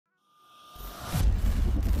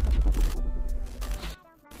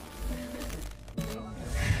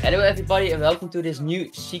Hello everybody and welcome to this new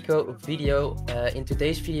Siko video. In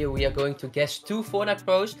today's video we are going to guess two Fortnite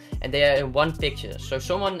pros and they are in one picture. So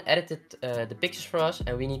someone edited the pictures for us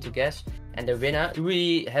and we need to guess. And the winner, do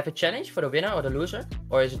we have a challenge for the winner or the loser?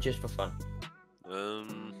 Or is it just for fun?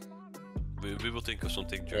 We will think of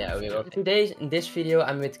something during Yeah, the we video. will. Today in this video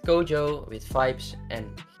I'm with Cowjow, with Vibes and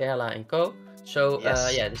Gerlaenco. So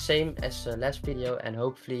Yes. yeah, the same as last video and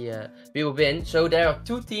hopefully we will win. So there are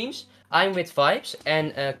two teams. I'm with Vibes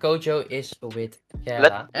and Cowjow is with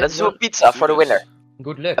Gerla. Let's do a pizza for the winner.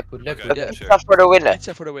 Good luck, good luck. Okay, Good yeah, luck. sure. Pizza for the winner.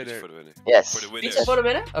 Pizza for the winner. For the winner. Yes. For the winners. Pizza for the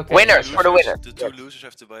winner? Okay. Winners for the winner. The two losers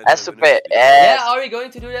have to buy Has the to winner's pay. pizza. Yes. Yeah, are we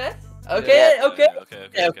going to do that? Okay, Yeah. okay. Okay.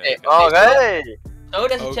 Okay. Okay. So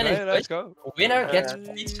that's a Okay, challenge. let's Guys. go. Winner gets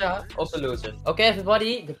pizza of the loser. Okay,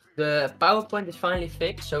 everybody, the PowerPoint is finally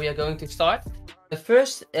fixed, so we are going to start. The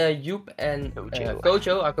first, Joop and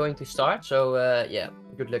Cowjow are going to start. So yeah,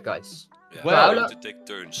 good luck, guys. Yeah, Well, we're going to take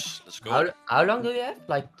turns. Let's go. How long do you have?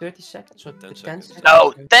 Like 30 seconds or 10 10 seconds.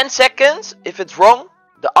 No, 10 seconds. If it's wrong,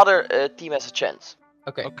 the other team has a chance.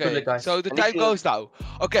 Okay, good Okay, luck, guys. so the And if time you- goes now.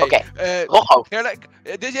 Okay, Okay. Rogo.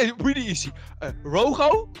 Rogo. This is really easy.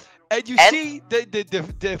 Rogo, and you And? see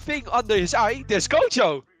the thing under his eye. There's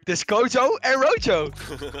Cowjow. There's Cowjow and Rojo.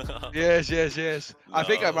 Yes. I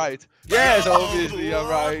think I'm No. right. Yes, No, obviously I'm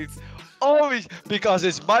what? right. Always, because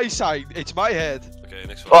it's my sign. It's my head. Okay,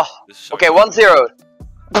 next one. Oh, This is so okay, good. 1-0.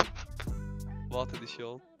 What in the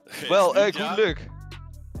show? Okay, Well, it's good Ninja. luck.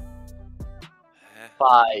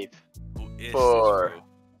 Huh? 5, Who is 4, this, bro?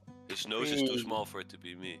 His nose is too 3, small for it to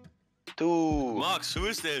be me. 2, Max, who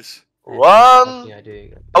is this? 1. Yeah, there you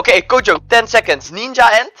go. Okay, Kojo, 10 seconds. Ninja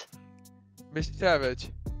and? Mr.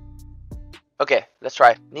 Savage. Okay, let's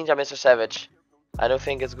try. Ninja, Mr. Savage. I don't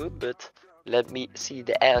think it's good, but let me see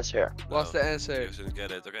the answer. What's No, the answer? You didn't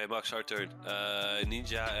get it. Okay, Max, our turn.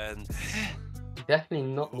 Ninja and... Definitely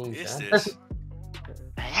not Who Ninja. is this?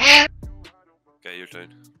 Okay, your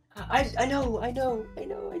turn. I know, I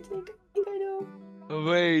think I know.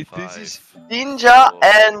 Wait, Five, this is Ninja four,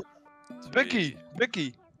 and... three,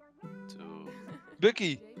 Bucky.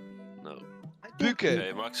 2... No. Buke.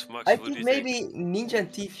 Okay, Max, I what do think you maybe think? Ninja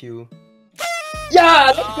and Tfue.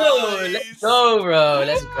 Yeah, let's go! Let's Nice. go, bro!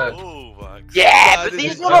 Let's go! Oh, Max. Yeah, Ah, but this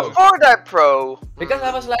he's is not a dope. Fortnite pro. Because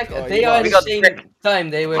I was like, Oh, they he are at was. the We same got tricked. time,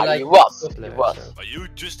 they were Ah, like... he was. popular, He was. so- But you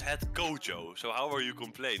just had Cowjow, so how are you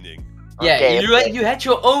complaining? Yeah, Okay, you had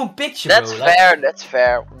your own picture, That's bro. fair, that's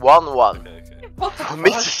fair. 1-1. Okay. What the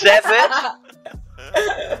Mr. fuck? Savage?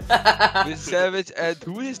 Mr. Savage, and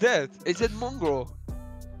who is that? Is it Mongrel?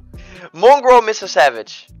 Mongrel, Mr.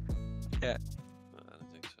 Savage. I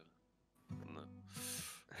don't think so. No.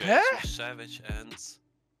 Okay, Huh? so Savage and...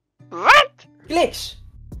 What? Clicks!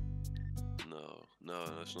 No,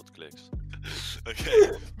 it's not clicks.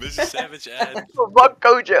 Okay, Mr. Savage and... Fuck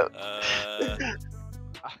Kojo.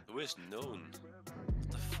 Who is known?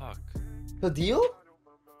 What the fuck? The deal?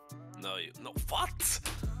 No, no, what?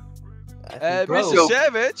 I think, bro. Mr.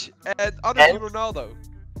 Savage and obviously And? Ronaldo.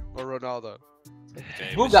 Or Ronaldo.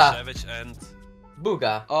 Okay, Booga. Mr. Savage and...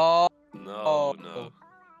 Booga. Oh, No.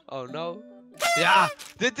 oh no. Ja,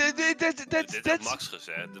 Dit had that's... Max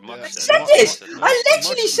gezegd. De Ja. Max Said this! Max I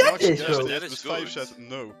literally said Max this, guessed bro! it, That is but 5 good. said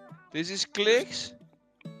no. This is clicks.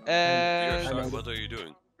 You're And... sorry, what are you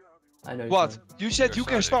doing? I know. What? You said You're you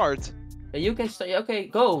can starting. start. You can start. Okay,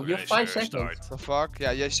 go. You have Okay, 5 sure, seconds. start. The fuck?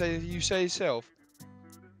 Yeah, you say yourself.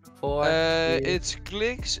 4. 3, It's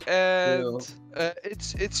clicks and... two.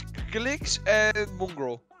 It's clicks and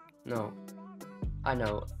mongrel. No. I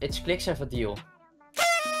know. It's clicks and Vadil.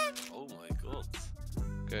 Oh my god.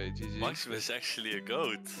 Okay, GG. Maximus is actually a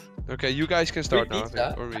goat. Okay, you guys can start now, I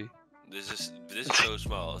pizza. think, or me. This is so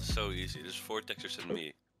small, so easy. There's 4 textures and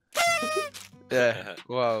me. Yeah,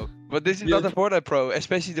 wow. But this is You- not a Fortnite Pro,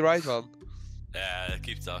 especially the right one. Yeah,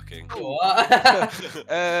 keep talking. What?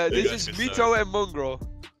 This guys is can Mito start. and Mongrel.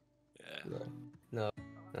 Yeah.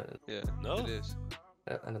 Yeah, No? it is.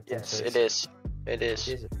 I don't think Yes, so. it is. It is.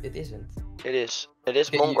 It isn't. It is. It is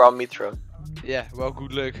Okay, Mongrel Mitro. Yeah, well,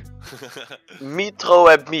 good luck. Mitro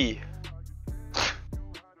and me.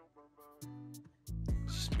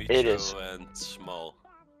 Smito It is. and small.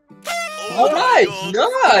 Alright,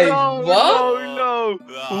 nice! What? no!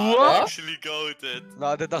 Wow, What? actually goated.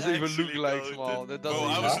 No, that doesn't even Actually look like goated. small. That Bro, doesn't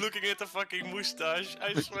I even was looking at the fucking moustache.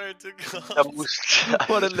 I swear to God. Dat moest.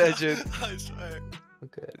 What a legend. I swear.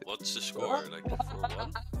 Okay. What's the score? Like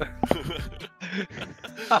 4-1?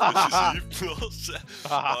 This is hypnose.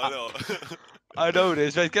 Oh no. I know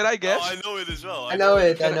this. Wait, can I guess? Oh, I know it as well. I know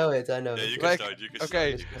it. Can I- Yeah, you can Like, start. You can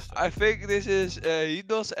okay. start. I think this is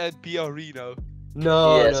Hypnos and Piorino.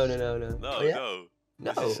 No, Yes. no. No, Oh, yeah? go.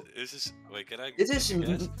 No. This is wait, can I This is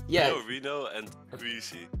guess? yeah. Reno and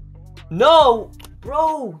Greasy. No,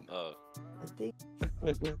 bro. Oh.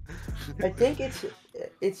 I think it's.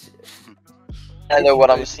 I know what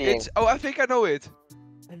I'm It's- seeing. Oh, I think I know it.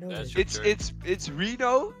 I know That's it. your turn. It's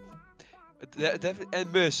Reno.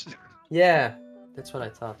 And Mus. Yeah, that's what I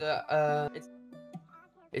thought.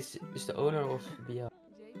 It's the owner of BL.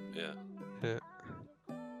 Yeah.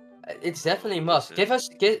 It's definitely Oh, Musk. that's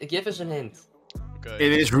Give us a hint. Okay.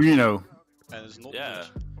 It is Reno. And it's not Yeah.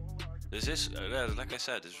 Mus. This is like I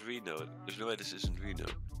said, it's Reno. There's no way this isn't Reno.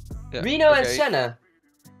 Yeah, Reno and okay. Senna.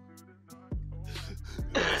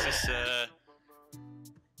 This is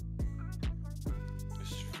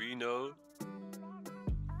this is Reno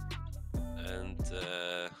and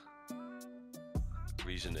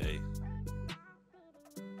Reason A.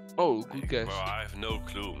 Oh, good guess. Bro, I have no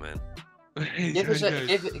clue, man. Give us a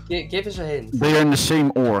hint. They are in the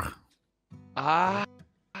same ore. Ah,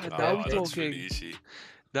 Oh, now we're that's talking. really easy.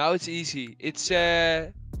 Now it's easy. It's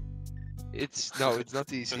no, it's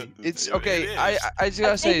not easy. It's Yeah, okay. it I is. just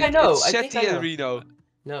gotta say think I it. know, It's I think Seti I know. and Reno.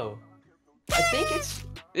 No. I think it's.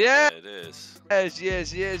 Yeah. It is.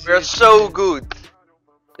 Yes. We're so good.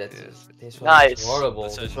 That's Yes. this one Nice. was horrible.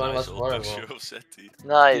 That's a This one nice was old horrible. picture of Seti.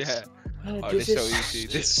 Nice. Yeah. Oh, This this is so is- easy.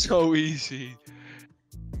 This is so easy.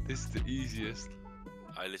 This is the easiest.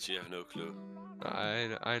 I literally have no clue.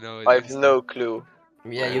 I know it. I have is. no clue.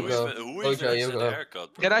 Yeah, you Who go. Who Cowjow, even you has that go.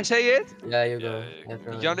 haircut, bro? Can I say it? Yeah, you go. Yeah,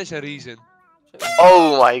 Definitely. Janis and Reason.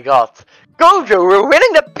 Oh my god. Cowjow, we're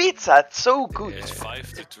winning the pizza. It's so good. It's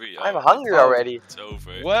 5-3. I'm Oh, hungry already. It's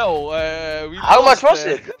over. Well, we How much lost, was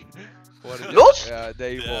it? What is it? Lost? Yeah,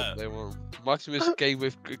 they Yeah. won. They won. Maximus came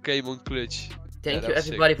on clutch. Thank that you was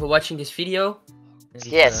sick. everybody for watching this video. And,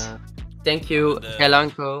 Yes. Thank you, And,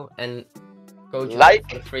 Gerlaenco and Cowjow Like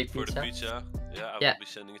for the free For the pizza. pizza, yeah, I Yeah. will be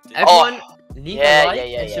sending it to you. Everyone, leave Yeah, a like yeah,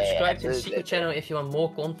 yeah, and yeah, subscribe yeah. to the Siko channel if you want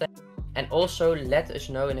more content. And also let us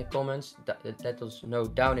know in the comments, let us know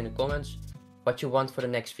down in the comments what you want for the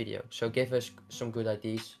next video. So give us some good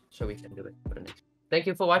ideas so we can do it for the next. Thank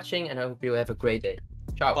you for watching and I hope you have a great day.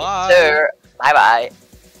 Ciao. Bye. Sir. Bye bye.